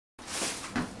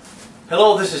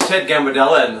Hello, this is Ted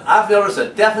Gambordella, and I've noticed a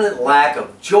definite lack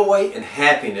of joy and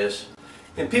happiness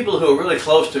in people who are really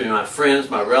close to me, my friends,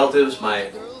 my relatives, my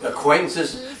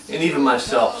acquaintances, and even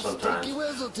myself sometimes.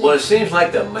 Well, it seems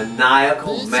like the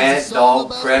maniacal, mad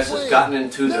dog press has gotten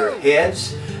into their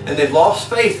heads, and they've lost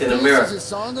faith in America.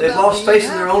 They've lost faith in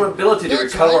their own ability to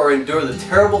recover or endure the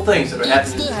terrible things that are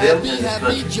happening to them in this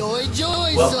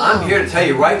country. Well, I'm here to tell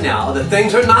you right now that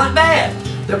things are not bad.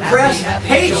 The press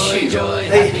hates you.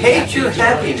 They hate your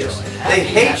happiness. They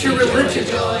hate your religion.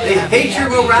 They hate your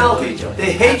morality.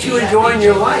 They hate you enjoying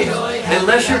your life.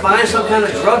 Unless you're buying some kind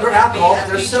of drug or alcohol that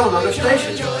they're selling on their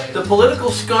stations. The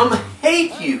political scum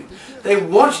hate you. They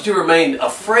want you to remain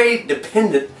afraid,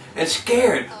 dependent, and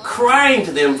scared, crying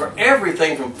to them for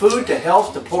everything from food to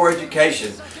health to poor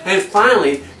education. And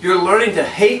finally, you're learning to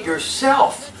hate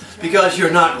yourself because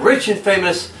you're not rich and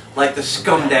famous like the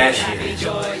Scumdashians.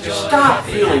 Stop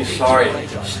feeling sorry.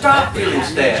 Stop feeling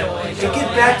sad. And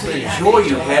get back to the joy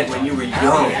you had when you were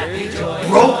young,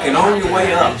 broke and on your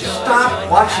way up. Stop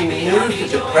watching news that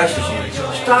depresses you.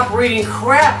 Stop reading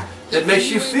crap that makes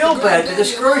you feel bad, that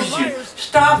discourages you.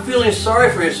 Stop feeling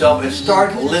sorry for yourself and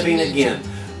start living again.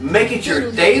 Make it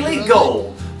your daily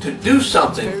goal to do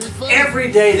something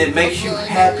every day that makes you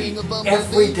happy.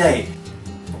 Every day.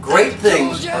 Great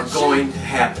things are going to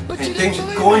happen, and things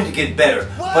are going to get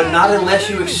better, but not unless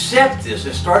you accept this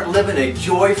and start living a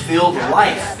joy-filled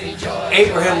life.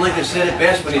 Abraham Lincoln said it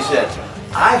best when he said,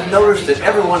 "I've noticed that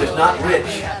everyone is not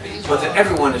rich, but that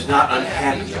everyone is not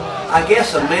unhappy. I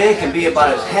guess a man can be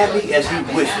about as happy as he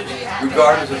wishes,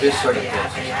 regardless of his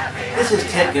circumstances." This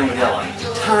is Ted Gambordella.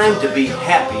 Time to be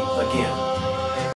happy again.